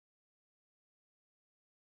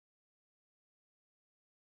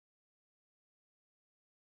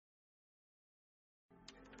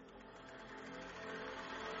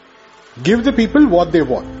Give the people what they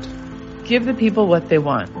want. Give the people what they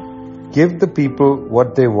want. Give the people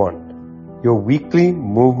what they want. Your weekly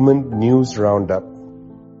movement news roundup.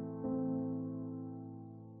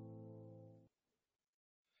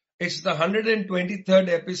 It's the 123rd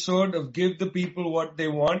episode of Give the People What They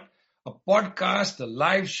Want, a podcast, a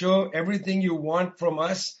live show, everything you want from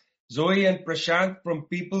us, Zoe and Prashant from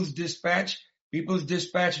People's Dispatch,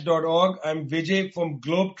 peoplesdispatch.org. I'm Vijay from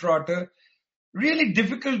Globetrotter. Really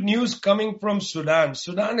difficult news coming from Sudan.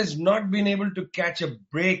 Sudan has not been able to catch a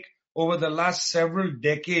break over the last several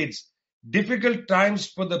decades. Difficult times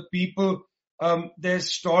for the people.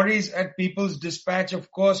 There's stories at People's Dispatch, of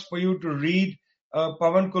course, for you to read.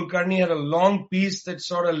 Pawan Kulkarni had a long piece that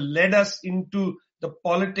sort of led us into the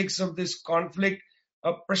politics of this conflict.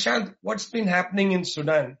 Prashant, what's been happening in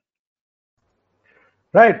Sudan?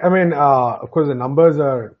 Right. I mean, of course, the numbers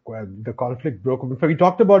are, the conflict broke. We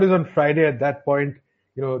talked about it on Friday. At that point,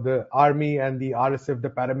 the army and the RSF, the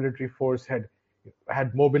paramilitary force, had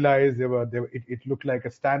mobilized. It looked like a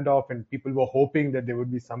standoff, and people were hoping that there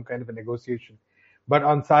would be some kind of a negotiation. But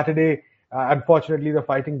on Saturday, unfortunately, the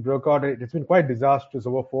fighting broke out. It's been quite disastrous.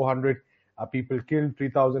 Over 400 people killed,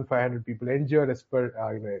 3,500 people injured. As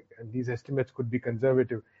per these estimates could be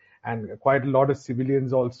conservative, and quite a lot of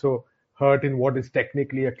civilians also hurt in what is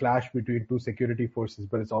technically a clash between two security forces,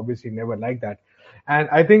 but it's obviously never like that. And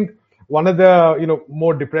I think one of the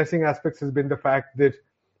more depressing aspects has been the fact that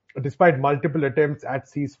despite multiple attempts at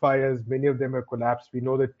ceasefires, many of them have collapsed. We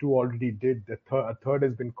know that two already did. A third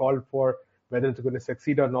has been called for. Whether it's going to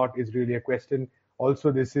succeed or not is really a question.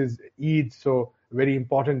 Also, this is Eid, so a very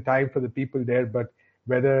important time for the people there. But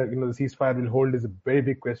whether the ceasefire will hold is a very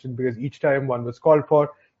big question, because each time one was called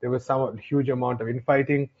for, there was some huge amount of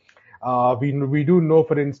infighting. We do know,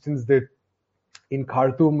 for instance, that in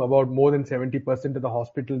Khartoum, about more than 70% of the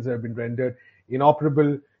hospitals have been rendered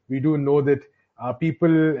inoperable. We do know that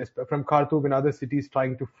people from Khartoum and other cities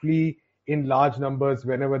trying to flee in large numbers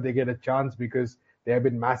whenever they get a chance, because there have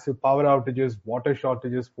been massive power outages, water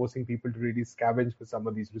shortages, forcing people to really scavenge for some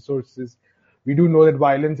of these resources. We do know that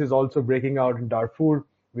violence is also breaking out in Darfur,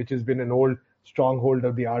 which has been an old stronghold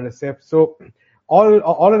of the RSF. So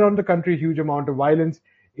all around the country, huge amount of violence.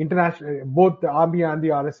 International, both the army and the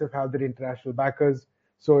RSF have their international backers.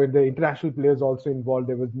 So the international players also involved.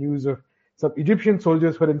 There was news of some Egyptian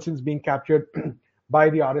soldiers, for instance, being captured by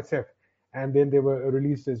the RSF, and then they were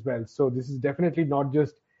released as well. So this is definitely not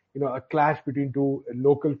just a clash between two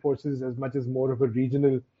local forces, as much as more of a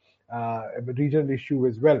regional issue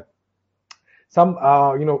as well.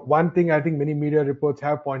 One thing I think many media reports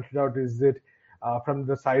have pointed out is that from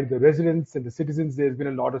the side of the residents and the citizens, there's been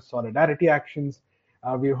a lot of solidarity actions.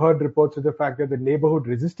 We've heard reports of the fact that the neighborhood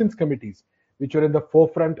resistance committees, which are in the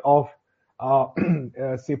forefront of,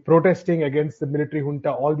 protesting against the military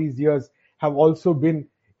junta all these years, have also been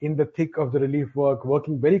in the thick of the relief work,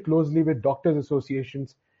 working very closely with doctors'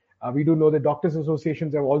 associations. We do know that doctors'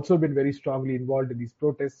 associations have also been very strongly involved in these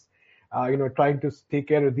protests, trying to take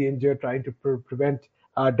care of the injured, trying to prevent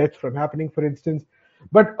deaths from happening, for instance.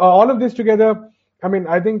 But all of this together, I mean,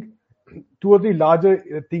 I think two of the larger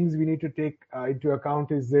things we need to take into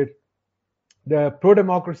account is that the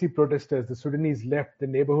pro-democracy protesters, the Sudanese left, the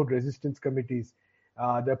neighborhood resistance committees,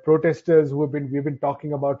 the protesters who we've been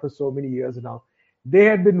talking about for so many years now, they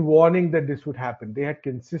had been warning that this would happen. They had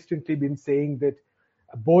consistently been saying that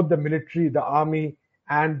both the military, the army,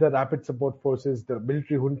 and the rapid support forces, the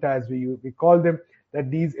military junta as we call them,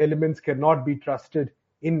 that these elements cannot be trusted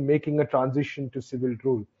in making a transition to civil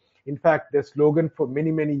rule. In fact, their slogan for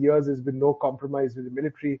many, many years has been no compromise with the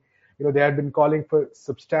military. They had been calling for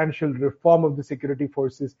substantial reform of the security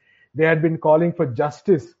forces. They had been calling for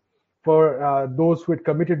justice for those who had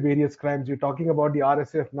committed various crimes. You're talking about the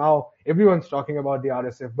RSF now. Everyone's talking about the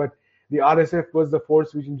RSF, but the RSF was the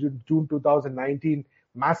force which in June 2019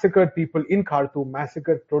 massacred people in Khartoum,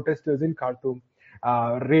 massacred protesters in Khartoum,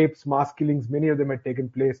 rapes, mass killings, many of them had taken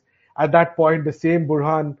place. At that point, the same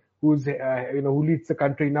Burhan who leads the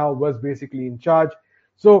country now was basically in charge.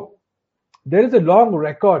 So there is a long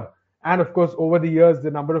record, and of course over the years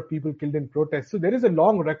the number of people killed in protests. So there is a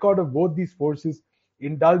long record of both these forces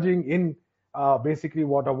indulging in basically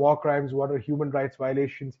what are war crimes, what are human rights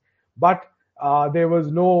violations. But there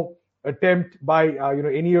was no attempt by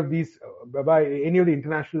any of the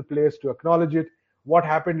international players to acknowledge it. What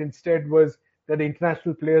happened instead was that the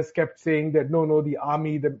international players kept saying that no, the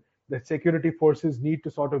army, the security forces need to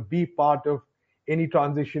sort of be part of any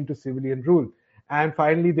transition to civilian rule. And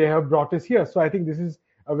finally, they have brought us here. So I think this is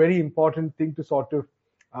a very important thing to sort of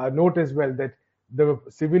note as well, that the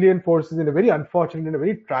civilian forces, in a very unfortunate and a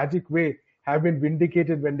very tragic way, have been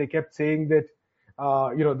vindicated when they kept saying that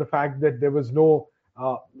the fact that there was no,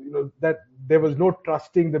 that there was no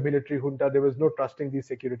trusting the military junta, there was no trusting these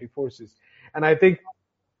security forces. And I think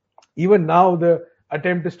even now the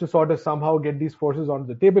attempt is to sort of somehow get these forces onto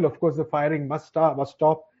the table. Of course, the firing must stop.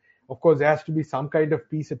 Of course, there has to be some kind of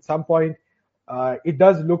peace at some point. It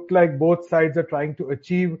does look like both sides are trying to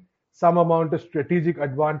achieve some amount of strategic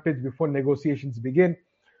advantage before negotiations begin.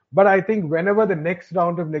 But I think whenever the next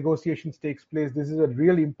round of negotiations takes place, this is a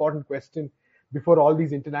really important question before all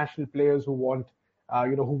these international players who want,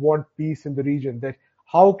 who want peace in the region. That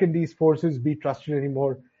how can these forces be trusted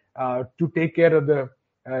anymore to take care of the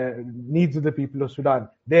needs of the people of Sudan?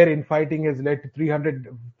 Their infighting has led to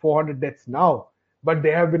 300, 400 deaths now, but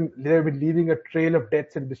they have been leaving a trail of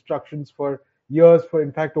deaths and destructions for years, for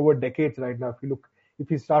in fact over decades right now. If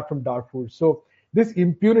you start from Darfur, so this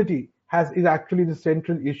impunity is actually the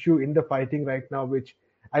central issue in the fighting right now, which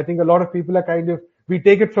I think a lot of people are we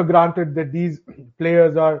take it for granted that these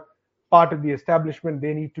players are part of the establishment,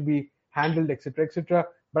 they need to be handled, etc., etc.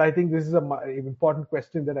 But I think this is an important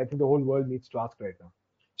question that I think the whole world needs to ask right now.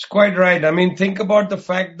 It's quite right. I mean, think about the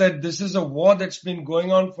fact that this is a war that's been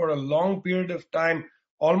going on for a long period of time,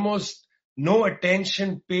 almost no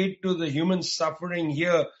attention paid to the human suffering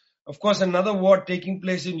here. Of course, another war taking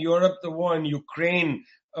place in Europe, the war in Ukraine,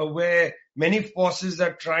 where many forces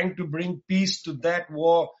are trying to bring peace to that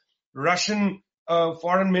war. Russian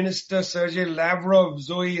Foreign Minister Sergei Lavrov,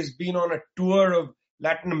 Zoe, has been on a tour of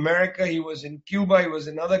Latin America. He was in Cuba, he was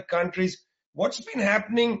in other countries. What's been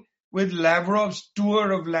happening with Lavrov's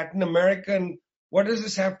tour of Latin America, and what does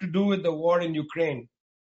this have to do with the war in Ukraine?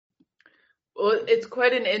 Well, it's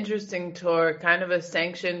quite an interesting tour, kind of a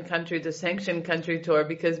sanctioned country to sanctioned country tour,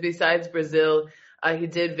 because besides Brazil, he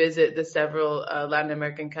did visit the several Latin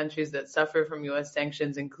American countries that suffer from U.S.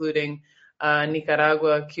 sanctions, including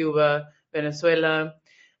Nicaragua, Cuba, Venezuela.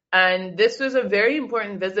 And this was a very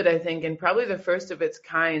important visit, I think, and probably the first of its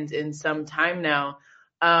kind in some time now.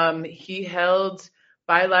 He held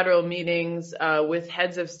bilateral meetings with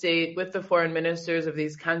heads of state, with the foreign ministers of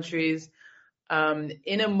these countries,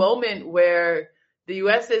 in a moment where the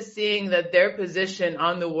U.S. is seeing that their position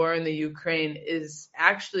on the war in the Ukraine is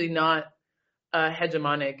actually not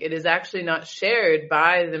hegemonic. It is actually not shared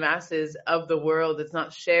by the masses of the world. It's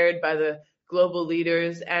not shared by the global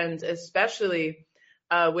leaders, and especially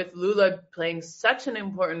with Lula playing such an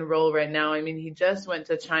important role right now. I mean, he just went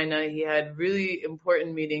to China. He had really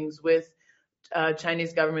important meetings with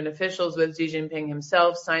Chinese government officials, with Xi Jinping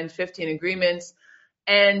himself, signed 15 agreements.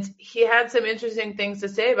 And he had some interesting things to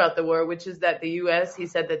say about the war, which is that he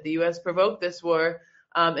said that the U.S. provoked this war,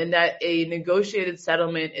 and that a negotiated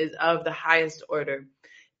settlement is of the highest order.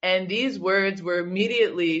 And these words were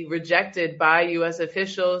immediately rejected by U.S.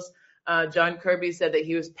 officials. John Kirby said that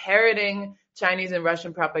he was parroting Chinese and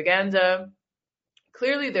Russian propaganda.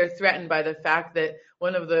 Clearly, they're threatened by the fact that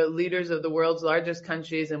one of the leaders of the world's largest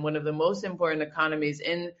countries and one of the most important economies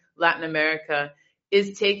in Latin America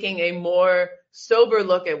is taking a more sober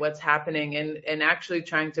look at what's happening and actually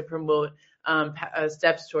trying to promote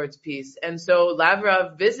steps towards peace. And so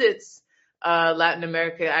Lavrov visits Latin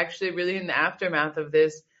America actually really in the aftermath of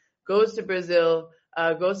this, goes to Brazil,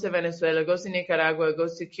 goes to Venezuela, goes to Nicaragua,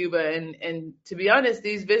 goes to Cuba. And to be honest,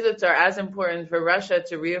 these visits are as important for Russia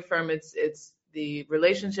to reaffirm the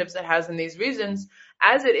relationships it has in these regions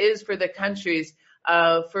as it is for the countries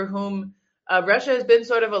for whom Russia has been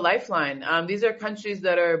sort of a lifeline. These are countries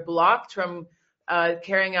that are blocked from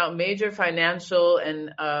carrying out major financial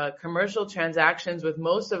and commercial transactions with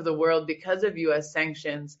most of the world because of U.S.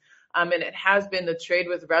 sanctions. And it has been the trade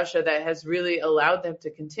with Russia that has really allowed them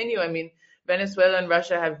to continue. I mean, Venezuela and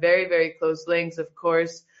Russia have very, very close links, of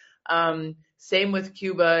course. Same with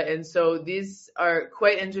Cuba. And so these are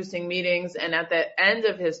quite interesting meetings. And at the end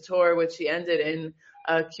of his tour, which he ended in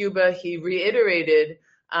Cuba, he reiterated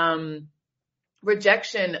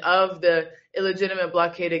rejection of the illegitimate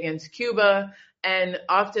blockade against Cuba. And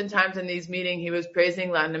oftentimes in these meetings, he was praising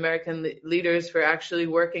Latin American leaders for actually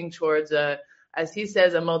working towards, as he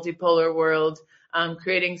says, a multipolar world,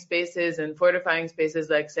 creating spaces and fortifying spaces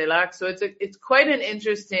like CELAC. So it's quite an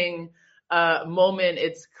interesting moment.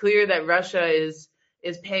 It's clear that Russia is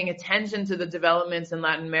paying attention to the developments in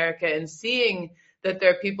Latin America and seeing that there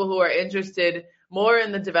are people who are interested more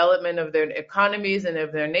in the development of their economies and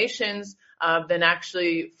of their nations than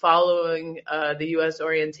actually following the U.S.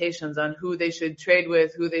 orientations on who they should trade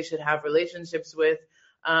with, who they should have relationships with.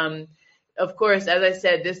 Of course, as I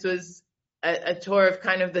said, this was a tour of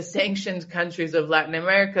kind of the sanctioned countries of Latin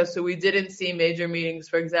America. So we didn't see major meetings,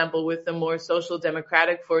 for example, with the more social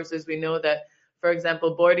democratic forces. We know that, for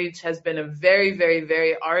example, Boric has been a very, very,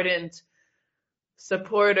 very ardent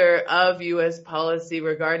supporter of U.S. policy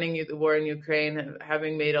regarding the war in Ukraine,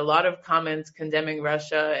 having made a lot of comments condemning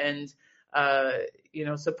Russia and,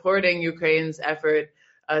 supporting Ukraine's effort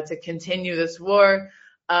to continue this war.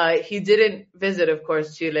 He didn't visit, of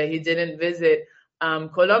course, Chile. He didn't visit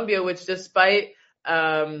Colombia, which despite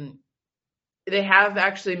they have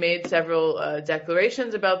actually made several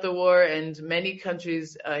declarations about the war, and many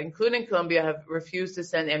countries, including Colombia, have refused to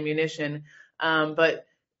send ammunition. But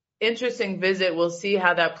interesting visit. We'll see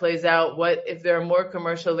how that plays out. What if there are more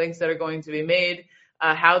commercial links that are going to be made?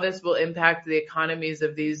 How this will impact the economies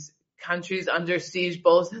of these countries under siege,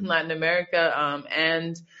 both in Latin America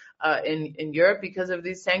and in Europe because of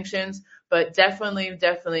these sanctions. But definitely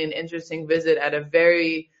an interesting visit at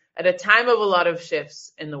a time of a lot of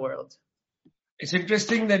shifts in the world. It's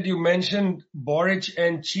interesting that you mentioned Boric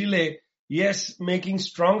and Chile, yes, making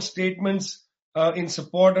strong statements in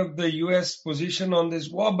support of the U.S. position on this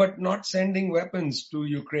war, but not sending weapons to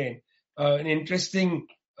Ukraine. An interesting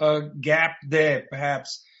gap there,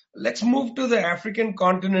 perhaps. Let's move to the African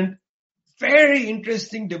continent. Very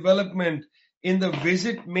interesting development in the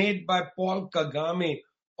visit made by Paul Kagame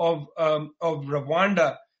of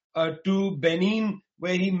Rwanda to Benin,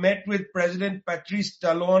 where he met with President Patrice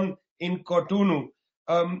Talon in Cotonou.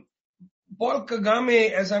 Paul Kagame,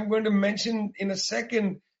 as I'm going to mention in a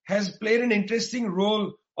second, has played an interesting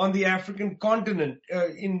role on the African continent.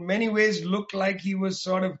 In many ways, looked like he was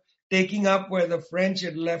sort of taking up where the French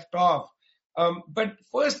had left off. But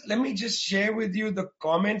first, let me just share with you the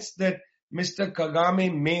comments that Mr.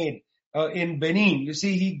 Kagame made in Benin. You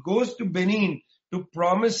see, he goes to Benin to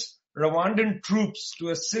promise Rwandan troops to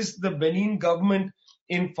assist the Benin government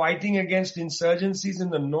in fighting against insurgencies in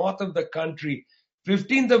the north of the country.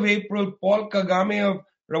 15th of April, Paul Kagame of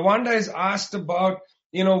Rwanda is asked about,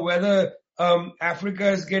 whether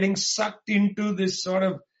Africa is getting sucked into this sort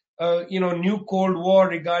of, new Cold War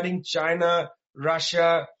regarding China,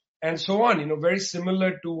 Russia, and so on. Very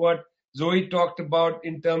similar to what Zoe talked about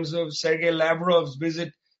in terms of Sergei Lavrov's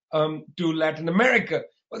visit to Latin America.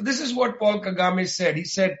 Well, this is what Paul Kagame said. He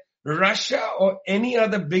said, Russia or any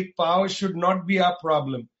other big power should not be our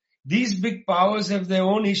problem. These big powers have their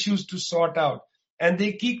own issues to sort out, and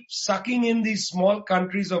they keep sucking in these small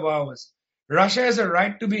countries of ours. Russia has a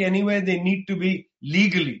right to be anywhere they need to be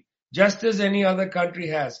legally, just as any other country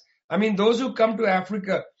has. I mean, those who come to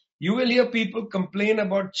Africa, you will hear people complain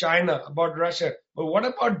about China, about Russia, but what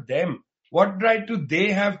about them? What right do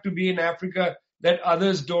they have to be in Africa that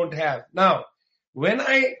others don't have? Now, when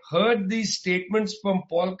I heard these statements from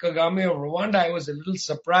Paul Kagame of Rwanda, I was a little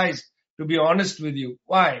surprised, to be honest with you.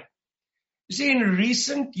 Why? You see, in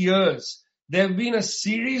recent years, there have been a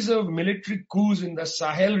series of military coups in the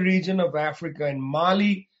Sahel region of Africa, in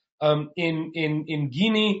Mali, in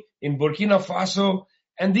Guinea, in Burkina Faso.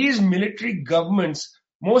 And these military governments,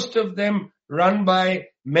 most of them run by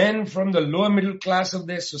men from the lower middle class of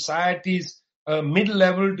their societies,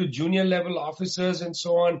 mid-level to junior level officers and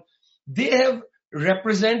so on, they have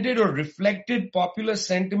represented or reflected popular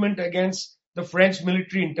sentiment against the French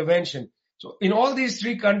military intervention. So in all these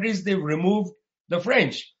three countries, they've removed the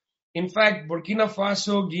French. In fact, Burkina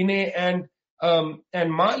Faso, Guinea, and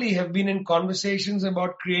Mali have been in conversations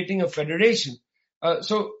about creating a federation.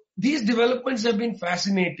 So these developments have been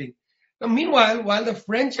fascinating. Now, meanwhile, while the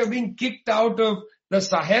French are being kicked out of the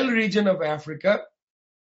Sahel region of Africa,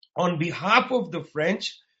 on behalf of the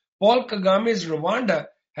French, Paul Kagame's Rwanda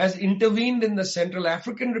has intervened in the Central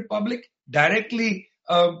African Republic directly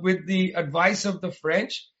with the advice of the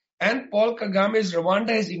French. And Paul Kagame's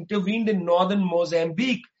Rwanda has intervened in northern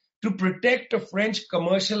Mozambique to protect a French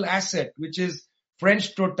commercial asset, which is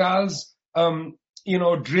French Total's,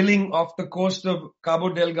 drilling off the coast of Cabo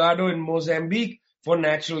Delgado in Mozambique for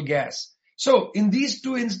natural gas. So in these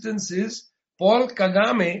two instances, Paul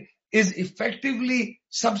Kagame is effectively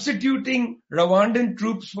substituting Rwandan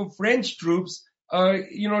troops for French troops,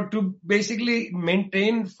 to basically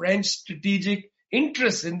maintain French strategic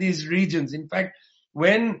interests in these regions. In fact,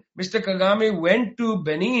 when Mr. Kagame went to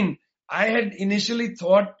Benin, I had initially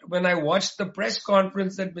thought when I watched the press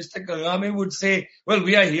conference that Mr. Kagame would say, well,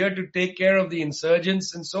 we are here to take care of the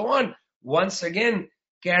insurgents and so on. Once again,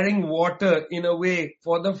 carrying water in a way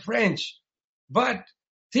for the French. But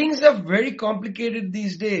things are very complicated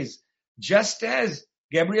these days. Just as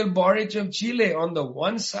Gabriel Boric of Chile on the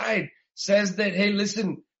one side says that, hey,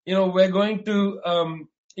 listen, we're going to,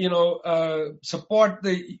 support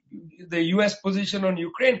the U.S. position on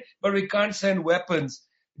Ukraine, but we can't send weapons.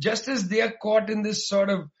 Just as they are caught in this sort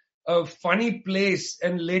of funny place,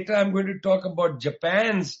 and later I'm going to talk about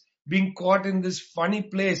Japan's being caught in this funny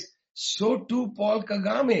place, so too Paul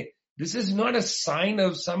Kagame. This is not a sign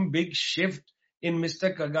of some big shift in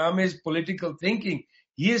Mr. Kagame's political thinking.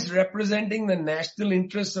 He is representing the national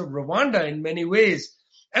interests of Rwanda in many ways.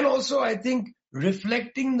 And also, I think,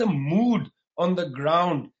 reflecting the mood on the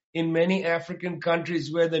ground in many African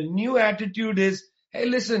countries where the new attitude is, hey,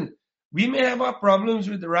 listen, we may have our problems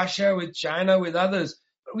with Russia, with China, with others,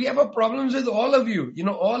 but we have our problems with all of you. You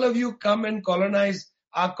know, all of you come and colonize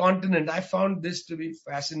our continent. I found this to be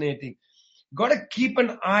fascinating. Got to keep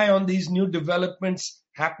an eye on these new developments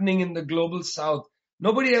happening in the global south.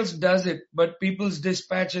 Nobody else does it but People's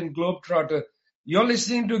Dispatch and Globetrotter. You're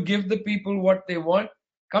listening to Give the People What They Want.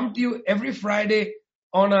 Come to you every Friday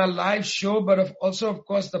on our live show, but also, of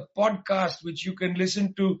course, the podcast, which you can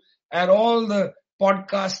listen to at all the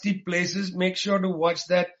podcasty places. Make sure to watch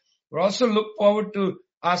that. We also look forward to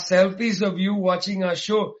our selfies of you watching our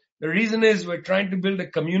show. The reason is we're trying to build a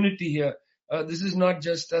community here. This is not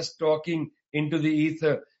just us talking into the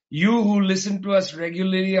ether. You who listen to us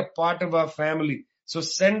regularly are part of our family. So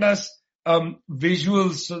send us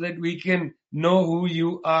visuals so that we can know who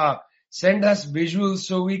you are. Send us visuals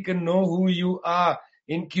so we can know who you are.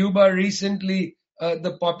 In Cuba recently,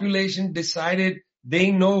 the population decided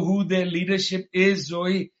they know who their leadership is,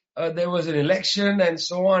 Zoe. There was an election and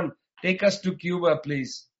so on. Take us to Cuba,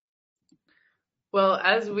 please. Well,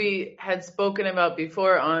 as we had spoken about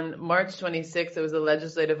before, on March 26th, there was the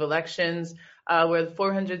legislative elections where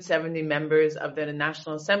 470 members of the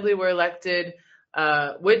National Assembly were elected,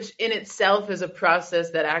 which in itself is a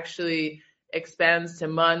process that actually expands to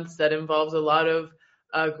months, that involves a lot of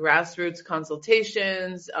grassroots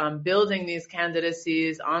consultations, building these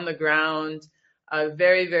candidacies on the ground, a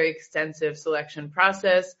very, very extensive selection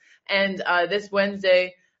process. And this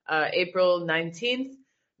Wednesday, April 19th,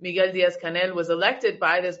 Miguel Díaz-Canel was elected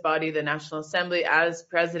by this body, the National Assembly, as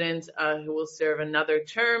president, who will serve another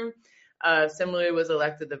term. Similarly was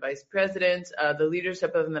elected the vice president, the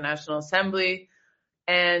leadership of the National Assembly.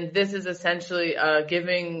 And this is essentially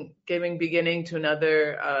giving beginning to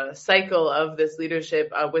another cycle of this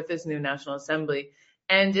leadership with this new National Assembly.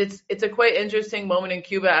 And it's a quite interesting moment in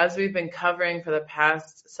Cuba, as we've been covering for the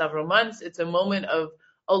past several months. It's a moment of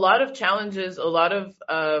a lot of challenges, a lot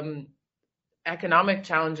of economic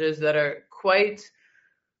challenges that are quite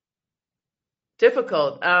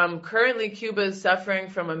difficult. Currently, Cuba is suffering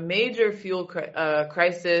from a major fuel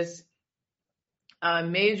crisis, a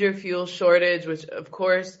major fuel shortage, which of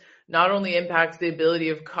course not only impacts the ability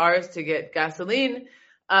of cars to get gasoline,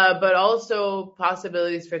 but also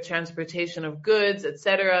possibilities for transportation of goods,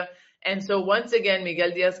 etc. And so once again,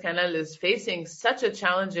 Miguel Díaz-Canel is facing such a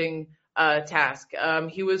challenging task.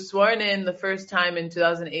 He was sworn in the first time in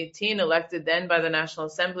 2018, elected then by the National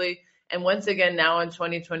Assembly. And once again, now in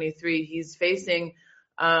 2023, he's facing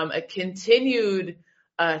a continued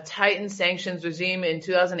tightened sanctions regime. In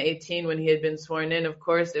 2018, when he had been sworn in, of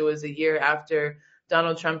course, it was a year after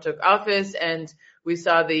Donald Trump took office, and we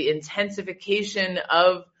saw the intensification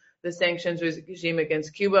of the sanctions regime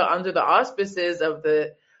against Cuba under the auspices of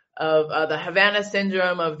the Havana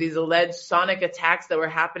syndrome, of these alleged sonic attacks that were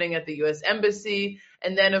happening at the U.S. Embassy,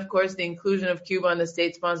 and then, of course, the inclusion of Cuba on the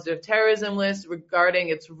state sponsor of terrorism list regarding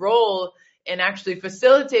its role in actually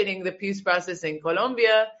facilitating the peace process in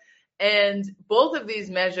Colombia. And both of these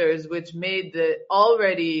measures, which made the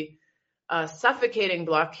already suffocating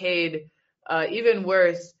blockade even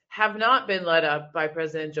worse, have not been led up by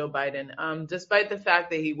President Joe Biden, despite the fact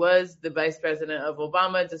that he was the vice president of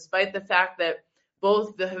Obama, despite the fact that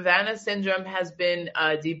both the Havana syndrome has been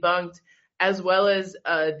debunked, as well as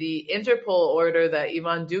the Interpol order that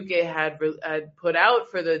Iván Duque had put out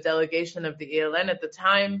for the delegation of the ELN at the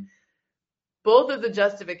time. Both of the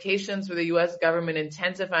justifications for the U.S. government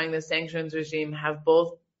intensifying the sanctions regime have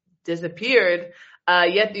both disappeared,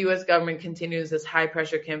 yet the U.S. government continues this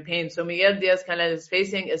high-pressure campaign. So Miguel Díaz-Canel is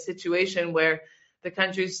facing a situation where the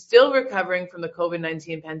country is still recovering from the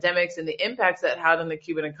COVID-19 pandemics and the impacts that had on the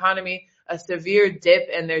Cuban economy, a severe dip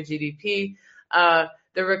in their GDP.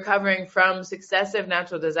 They're recovering from successive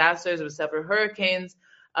natural disasters with several hurricanes,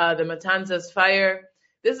 the Matanzas fire.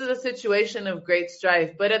 This is a situation of great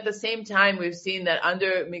strife, but at the same time, we've seen that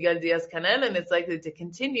under Miguel Díaz-Canel, and it's likely to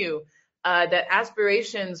continue, that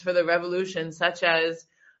aspirations for the revolution, such as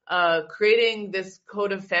creating this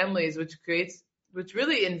code of families, which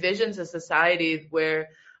really envisions a society where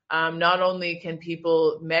not only can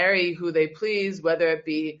people marry who they please, whether it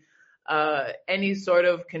be any sort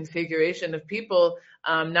of configuration of people,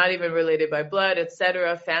 not even related by blood,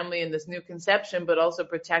 etc., family in this new conception, but also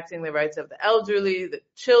protecting the rights of the elderly, the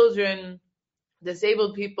children,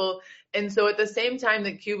 disabled people. And so at the same time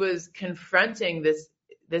that Cuba is confronting this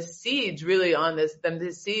siege, really on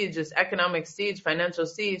this siege, this economic siege, financial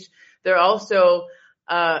siege, they're also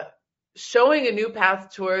showing a new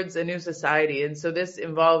path towards a new society. And so this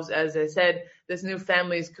involves, as I said, this new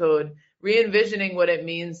families code, re-envisioning what it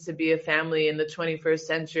means to be a family in the 21st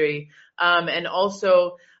century, and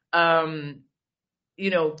also, taking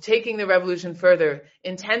the revolution further,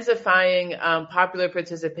 intensifying popular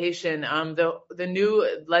participation. The new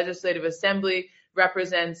legislative assembly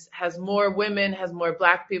has more women, has more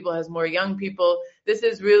Black people, has more young people. This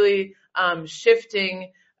is really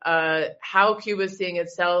shifting how Cuba is seeing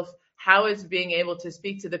itself, how it's being able to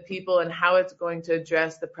speak to the people, and how it's going to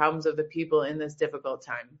address the problems of the people in this difficult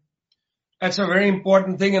time. That's a very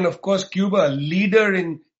important thing. And of course, Cuba, a leader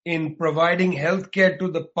in providing healthcare to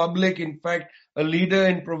the public. In fact, a leader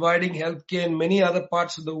in providing healthcare in many other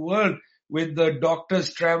parts of the world, with the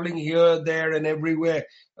doctors traveling here, there, and everywhere.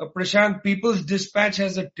 Prashant, People's Dispatch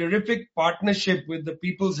has a terrific partnership with the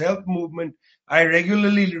People's Health Movement. I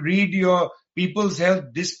regularly read your People's Health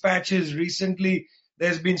Dispatches. Recently,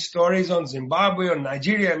 there's been stories on Zimbabwe or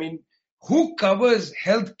Nigeria. I mean, who covers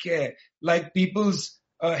healthcare like People's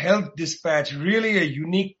Health Dispatch? Really a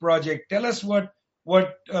unique project. Tell us what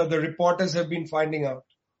the reporters have been finding out.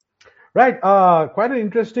 Right. Quite an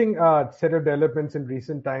interesting set of developments in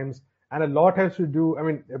recent times. And a lot has to do, I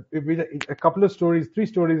mean, a couple of stories, 3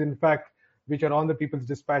 stories, in fact, which are on the People's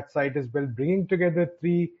Dispatch site as well, bringing together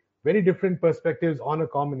 3 very different perspectives on a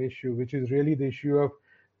common issue, which is really the issue of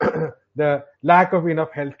the lack of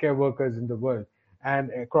enough healthcare workers in the world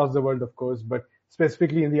and across the world, of course, but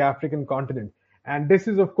specifically in the African continent. And this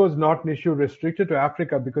is, of course, not an issue restricted to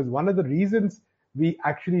Africa, because one of the reasons we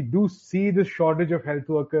actually do see the shortage of health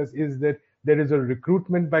workers is that there is a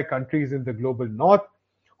recruitment by countries in the global north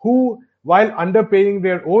who, while underpaying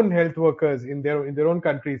their own health workers in their own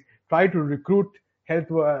countries, try to recruit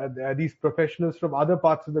these professionals from other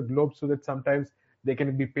parts of the globe, so that sometimes they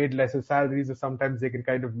can be paid lesser salaries, or sometimes they can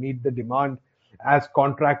kind of meet the demand as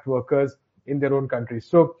contract workers in their own countries.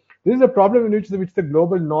 So this is a problem in which the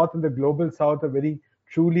global north and the global south are very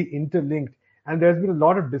truly interlinked. And there's been a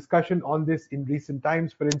lot of discussion on this in recent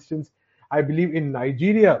times. For instance, I believe in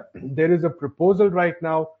Nigeria, there is a proposal right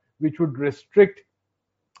now which would restrict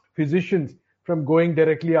physicians from going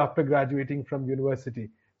directly after graduating from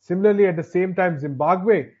university. Similarly, at the same time,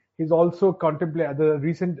 Zimbabwe is also contemplating. The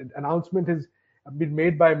recent announcement has been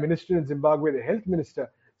made by a minister in Zimbabwe, the health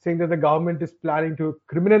minister, saying that the government is planning to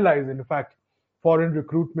criminalize, in fact, foreign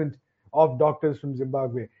recruitment of doctors from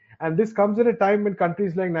Zimbabwe. And this comes at a time when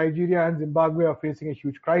countries like Nigeria and Zimbabwe are facing a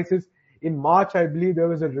huge crisis. In March, I believe there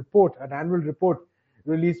was a report, an annual report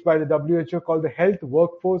released by the WHO called the Health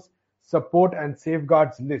Workforce Support and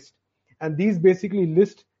Safeguards List. And these basically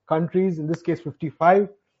list countries, in this case 55,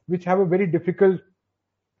 which have a very difficult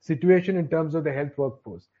situation in terms of the health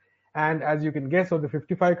workforce. And as you can guess, of the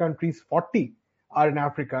 55 countries, 40 are in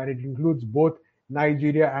Africa, and it includes both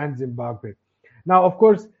Nigeria and Zimbabwe. Now, of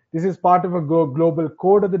course, this is part of a global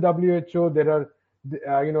code of the WHO. There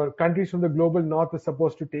are, countries from the global north are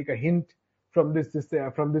supposed to take a hint from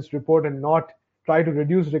this report and not try to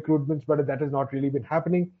reduce recruitments, but that has not really been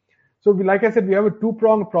happening. So, like I said, we have a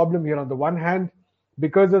 2-pronged problem here. On the one hand,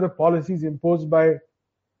 because of the policies imposed by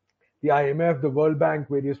the IMF, the World Bank,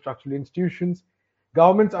 various structural institutions,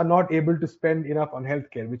 governments are not able to spend enough on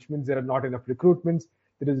healthcare, which means there are not enough recruitments,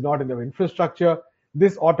 there is not enough infrastructure.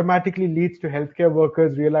 This automatically leads to healthcare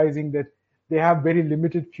workers realizing that they have very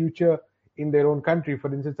limited future in their own country.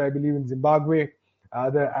 For instance, I believe in Zimbabwe,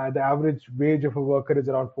 the average wage of a worker is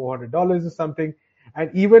around $400 or something. And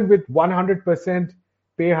even with 100%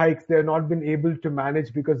 pay hikes, they have not been able to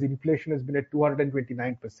manage because inflation has been at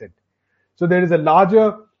 229%. So there is a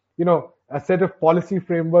larger, a set of policy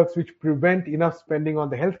frameworks which prevent enough spending on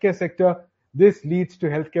the healthcare sector. This leads to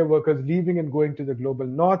healthcare workers leaving and going to the global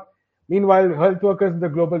north. Meanwhile, health workers in the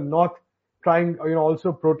global north trying,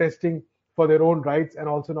 also protesting for their own rights and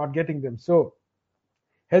also not getting them. So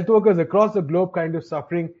health workers across the globe kind of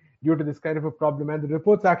suffering due to this kind of a problem. And the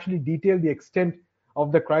reports actually detail the extent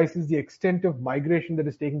of the crisis, the extent of migration that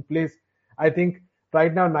is taking place. I think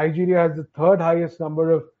right now Nigeria has the 3rd highest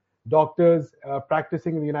number of doctors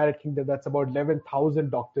practicing in the United Kingdom. That's about 11,000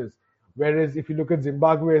 doctors. Whereas if you look at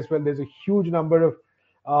Zimbabwe as well, there's a huge number of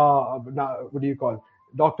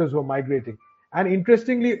doctors who are migrating. And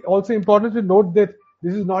interestingly, also important to note that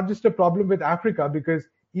this is not just a problem with Africa, because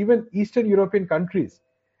even Eastern European countries,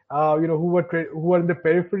 who are in the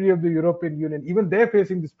periphery of the European Union, even they're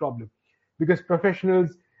facing this problem, because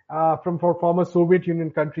professionals from former Soviet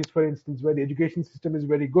Union countries, for instance, where the education system is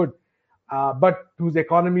very good, but whose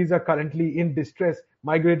economies are currently in distress,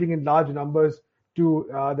 migrating in large numbers to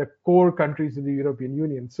the core countries in the European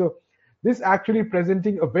Union. So this actually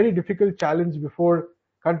presenting a very difficult challenge before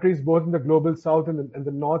countries both in the global south and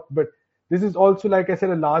the north, but this is also, like I said,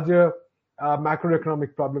 a larger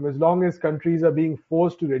macroeconomic problem. As long as countries are being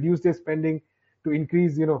forced to reduce their spending, to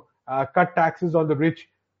increase, cut taxes on the rich,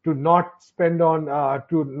 to not spend on,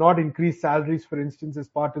 to not increase salaries, for instance, as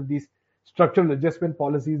part of these structural adjustment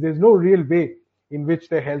policies, there's no real way in which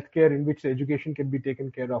their healthcare, in which their education can be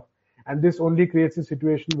taken care of. And this only creates a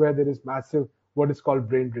situation where there is massive, what is called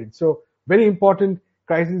brain drain. So very important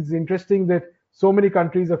crisis. It's interesting that so many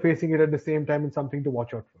countries are facing it at the same time, and something to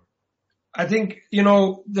watch out for. I think,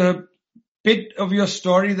 the bit of your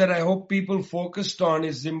story that I hope people focused on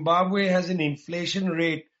is Zimbabwe has an inflation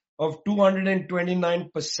rate of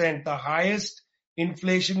 229%, the highest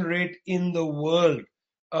inflation rate in the world.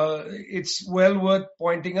 It's well worth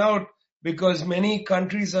pointing out because many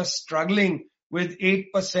countries are struggling with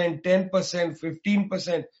 8%, 10%,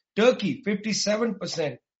 15%. Turkey,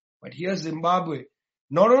 57%. But here's Zimbabwe.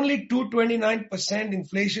 Not only 229%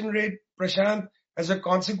 inflation rate, Prashant, as a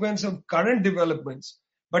consequence of current developments,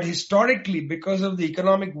 but historically because of the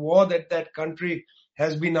economic war that country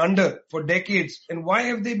has been under for decades. And why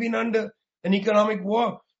have they been under an economic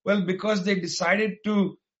war? Well, because they decided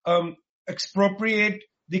to expropriate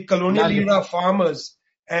the colonial era farmers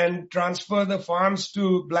and transfer the farms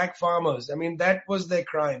to black farmers. I mean, that was their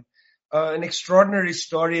crime. An extraordinary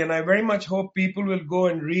story. And I very much hope people will go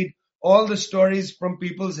and read all the stories from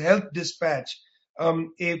People's Health Dispatch,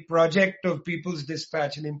 a project of People's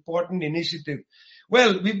Dispatch, an important initiative.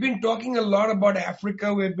 Well, we've been talking a lot about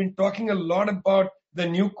Africa. We've been talking a lot about the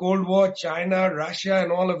new Cold War, China, Russia,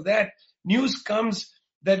 and all of that. News comes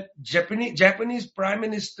that Japanese Prime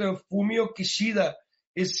Minister Fumio Kishida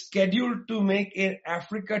is scheduled to make an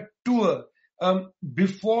Africa tour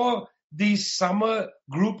before the summer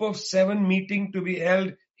Group of 7 meeting to be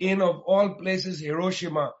held in, of all places,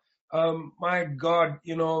 Hiroshima. My God,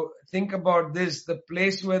 think about this. The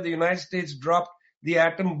place where the United States dropped the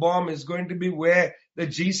atom bomb is going to be where the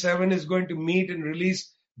G7 is going to meet and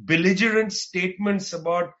release belligerent statements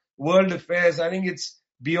about world affairs. I think it's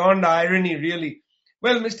beyond irony, really.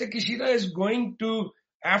 Well, Mr. Kishida is going to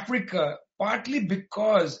Africa partly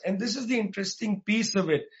because, and this is the interesting piece of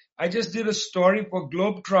it, I just did a story for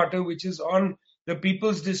Globetrotter, which is on the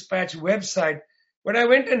People's Dispatch website, but I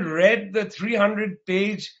went and read the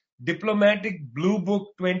 300-page Diplomatic Blue Book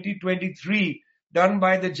 2023 done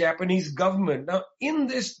by the Japanese government. Now, in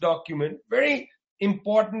this document, very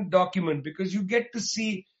important document, because you get to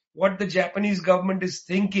see what the Japanese government is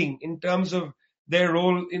thinking in terms of their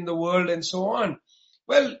role in the world and so on.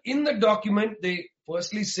 Well, in the document, they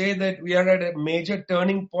firstly say that we are at a major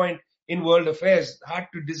turning point in world affairs. Hard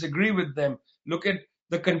to disagree with them. Look at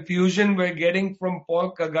the confusion we're getting from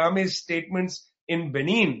Paul Kagame's statements in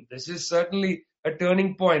Benin. This is certainly a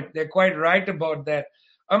turning point. They're quite right about that.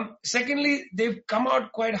 Secondly, they've come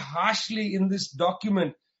out quite harshly in this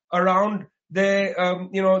document around their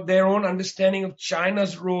own understanding of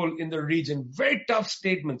China's role in the region. Very tough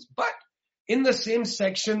statements. But in the same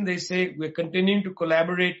section, they say we're continuing to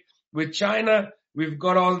collaborate with China. We've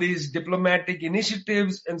got all these diplomatic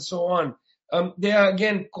initiatives and so on. They are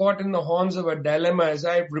again caught in the horns of a dilemma. As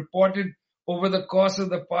I've reported over the course of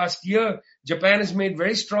the past year, Japan has made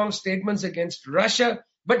very strong statements against Russia,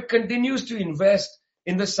 but continues to invest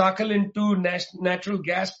in the Sakhalin-2 natural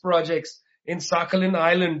gas projects in Sakhalin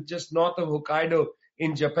Island, just north of Hokkaido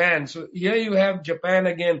in Japan. So here you have Japan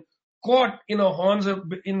again caught on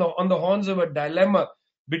the horns of a dilemma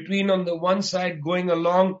between, on the one side, going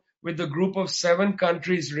along with the Group of 7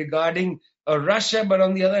 countries regarding Russia, but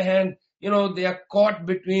on the other hand, they are caught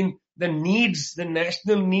between the needs, the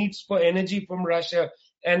national needs for energy from Russia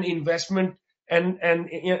and investment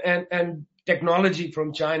and technology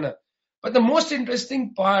from China. But the most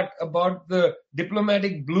interesting part about the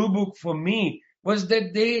Diplomatic Blue Book for me was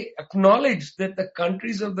that they acknowledged that the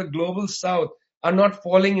countries of the Global South are not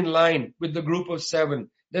falling in line with the Group of 7,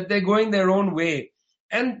 that they're going their own way.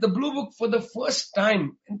 And the Blue Book, for the first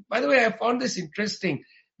time, and by the way, I found this interesting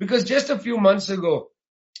because just a few months ago,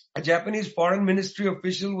 a Japanese foreign ministry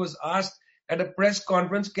official was asked at a press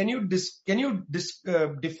conference, can you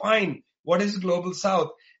define what is Global South?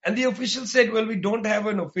 And the official said, well, we don't have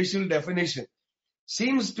an official definition.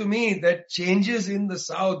 Seems to me that changes in the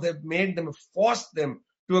South have forced them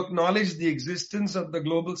to acknowledge the existence of the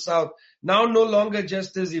Global South, now no longer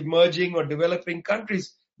just as emerging or developing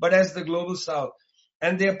countries, but as the Global South.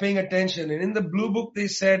 And they are paying attention. And in the Blue Book, they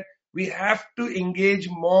said, we have to engage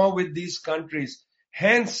more with these countries.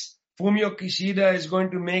 Hence, Fumio Kishida is going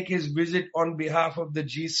to make his visit on behalf of the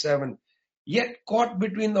G7. Yet caught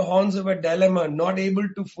between the horns of a dilemma, not able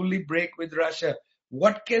to fully break with Russia.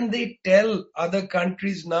 What can they tell other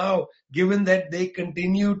countries now, given that they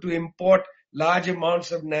continue to import large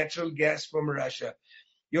amounts of natural gas from Russia.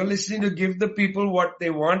 You're listening to Give the People What They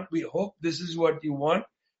Want. We hope this is what you want.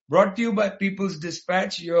 Brought to you by People's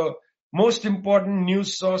Dispatch, your most important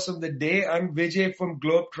news source of the day. I'm Vijay from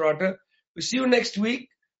Globetrotter. We'll see you next week.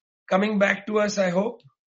 Coming back to us, I hope.